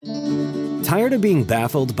Tired of being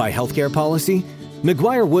baffled by healthcare policy?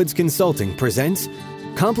 McGuire Woods Consulting presents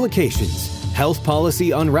Complications, Health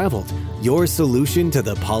Policy Unraveled, your solution to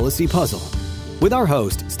the policy puzzle. With our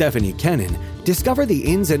host, Stephanie Kennan, discover the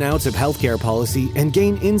ins and outs of healthcare policy and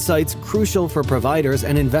gain insights crucial for providers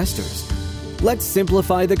and investors. Let's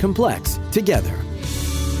simplify the complex together.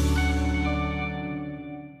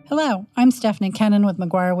 Hello, I'm Stephanie Kennan with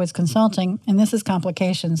McGuire Woods Consulting, and this is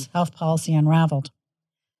Complications, Health Policy Unraveled.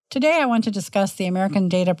 Today I want to discuss the American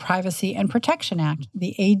Data Privacy and Protection Act,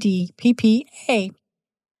 the ADPPA.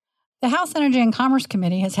 The House Energy and Commerce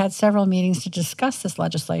Committee has had several meetings to discuss this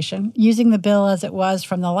legislation, using the bill as it was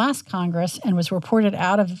from the last Congress and was reported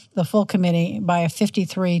out of the full committee by a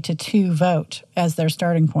 53-2 vote as their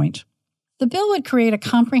starting point. The bill would create a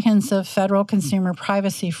comprehensive federal consumer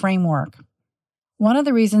privacy framework. One of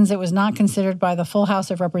the reasons it was not considered by the full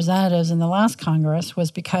House of Representatives in the last Congress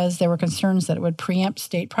was because there were concerns that it would preempt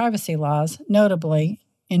state privacy laws, notably,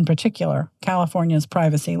 in particular, California's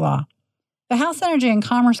privacy law. The House Energy and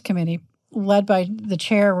Commerce Committee, led by the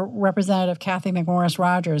chair, Representative Cathy McMorris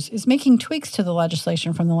Rodgers, is making tweaks to the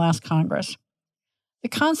legislation from the last Congress. The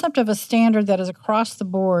concept of a standard that is across the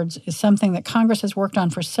boards is something that Congress has worked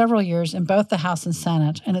on for several years in both the House and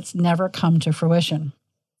Senate, and it's never come to fruition.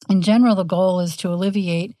 In general, the goal is to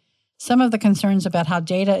alleviate some of the concerns about how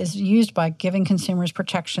data is used by giving consumers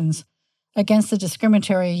protections against the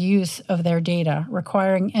discriminatory use of their data,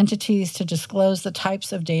 requiring entities to disclose the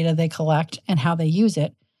types of data they collect and how they use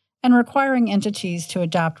it, and requiring entities to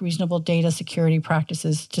adopt reasonable data security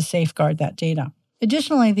practices to safeguard that data.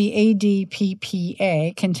 Additionally, the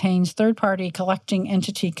ADPPA contains third-party collecting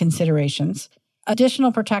entity considerations,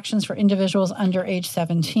 additional protections for individuals under age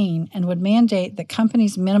 17, and would mandate that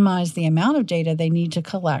companies minimize the amount of data they need to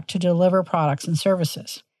collect to deliver products and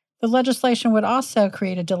services. The legislation would also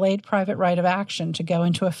create a delayed private right of action to go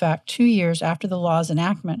into effect 2 years after the law's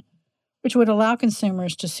enactment, which would allow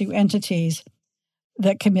consumers to sue entities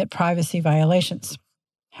that commit privacy violations.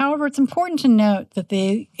 However, it's important to note that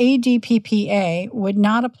the ADPPA would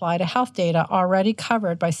not apply to health data already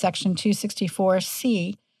covered by Section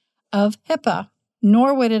 264C of HIPAA,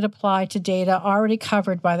 nor would it apply to data already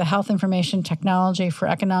covered by the Health Information Technology for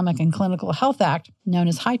Economic and Clinical Health Act, known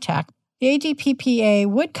as HITECH. The ADPPA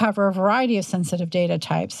would cover a variety of sensitive data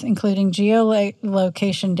types, including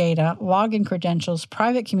geolocation data, login credentials,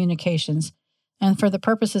 private communications, and for the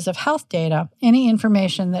purposes of health data, any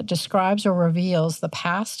information that describes or reveals the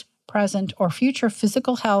past, present, or future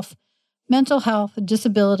physical health, mental health,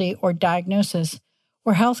 disability, or diagnosis,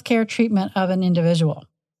 or healthcare treatment of an individual.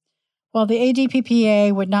 While the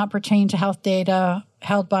ADPPA would not pertain to health data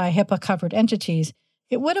held by HIPAA-covered entities,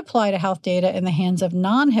 it would apply to health data in the hands of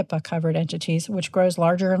non-HIPAA-covered entities, which grows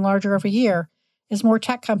larger and larger every year as more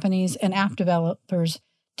tech companies and app developers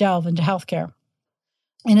delve into healthcare.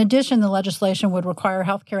 In addition, the legislation would require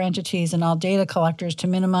healthcare entities and all data collectors to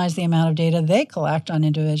minimize the amount of data they collect on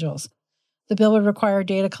individuals. The bill would require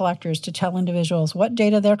data collectors to tell individuals what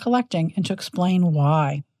data they're collecting and to explain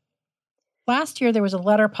why. Last year, there was a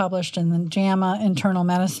letter published in the JAMA Internal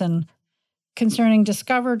Medicine concerning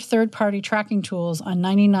discovered third-party tracking tools on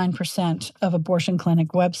 99% of abortion clinic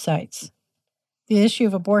websites. The issue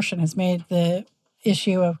of abortion has made the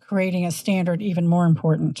issue of creating a standard even more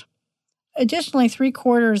important. Additionally,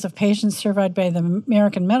 3/4 of patients surveyed by the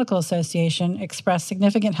American Medical Association expressed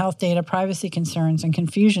significant health data privacy concerns and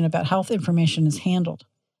confusion about how health information is handled.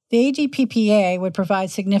 The ADPPA would provide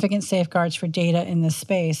significant safeguards for data in this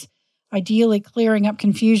space, ideally clearing up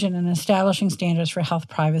confusion and establishing standards for health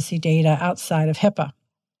privacy data outside of HIPAA.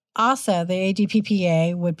 Also, the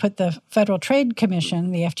ADPPA would put the Federal Trade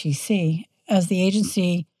Commission, the FTC, as the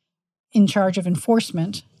agency in charge of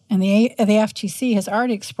enforcement, and the FTC has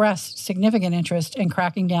already expressed significant interest in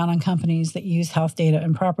cracking down on companies that use health data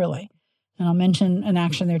improperly. And I'll mention an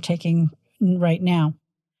action they're taking right now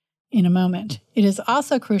in a moment. It is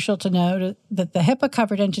also crucial to note that the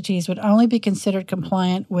HIPAA-covered entities would only be considered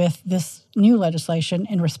compliant with this new legislation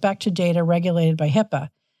in respect to data regulated by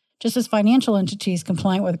HIPAA, just as financial entities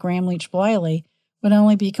compliant with Gramm-Leach-Bliley would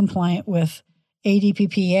only be compliant with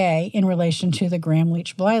ADPPA in relation to the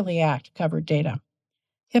Gramm-Leach-Bliley Act covered data.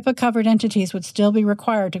 HIPAA-covered entities would still be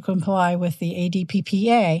required to comply with the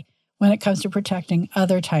ADPPA when it comes to protecting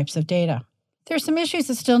other types of data. There are some issues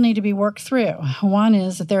that still need to be worked through. One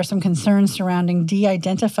is that there are some concerns surrounding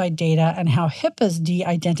de-identified data and how HIPAA's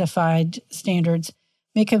de-identified standards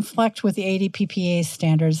may conflict with the ADPPA's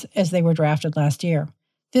standards as they were drafted last year.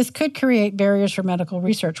 This could create barriers for medical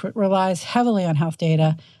research, which relies heavily on health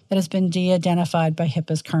data that has been de-identified by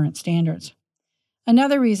HIPAA's current standards.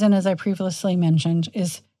 Another reason, as I previously mentioned,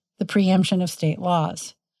 is the preemption of state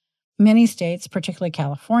laws. Many states, particularly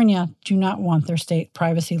California, do not want their state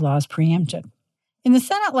privacy laws preempted. In the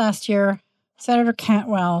Senate last year, Senator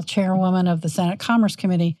Cantwell, chairwoman of the Senate Commerce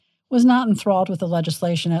Committee, was not enthralled with the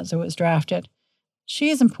legislation as it was drafted. She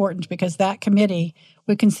is important because that committee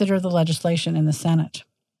would consider the legislation in the Senate.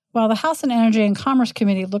 While the House Energy and Commerce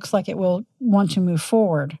Committee looks like it will want to move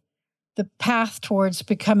forward, the path towards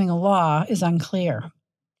becoming a law is unclear.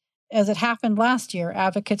 As it happened last year,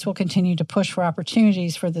 advocates will continue to push for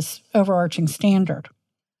opportunities for this overarching standard.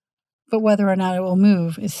 But whether or not it will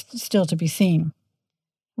move is still to be seen.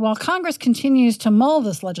 While Congress continues to mull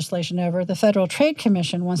this legislation over, the Federal Trade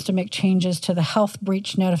Commission wants to make changes to the health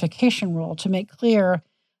breach notification rule to make clear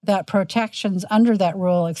that protections under that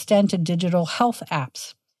rule extend to digital health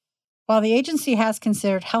apps. While the agency has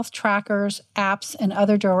considered health trackers, apps, and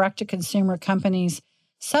other direct-to-consumer companies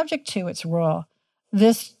subject to its rule,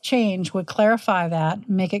 this change would clarify that,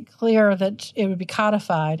 make it clear that it would be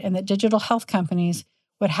codified, and that digital health companies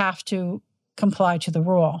would have to comply to the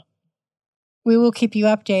rule. We will keep you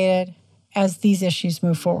updated as these issues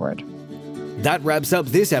move forward. That wraps up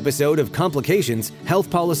this episode of Complications, Health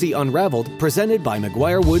Policy Unraveled, presented by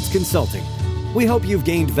McGuire Woods Consulting. We hope you've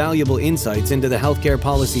gained valuable insights into the healthcare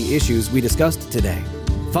policy issues we discussed today.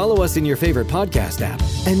 Follow us in your favorite podcast app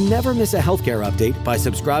and never miss a healthcare update by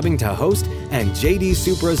subscribing to host and JD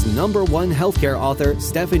Supra's #1 healthcare author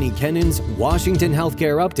Stephanie Kennan's Washington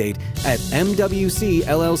Healthcare Update at mwcllc.com.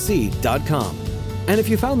 And if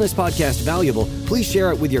you found this podcast valuable, please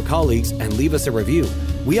share it with your colleagues and leave us a review.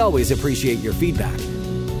 We always appreciate your feedback.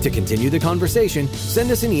 To continue the conversation, send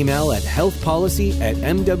us an email at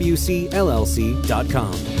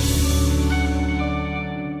healthpolicy@mwcllc.com.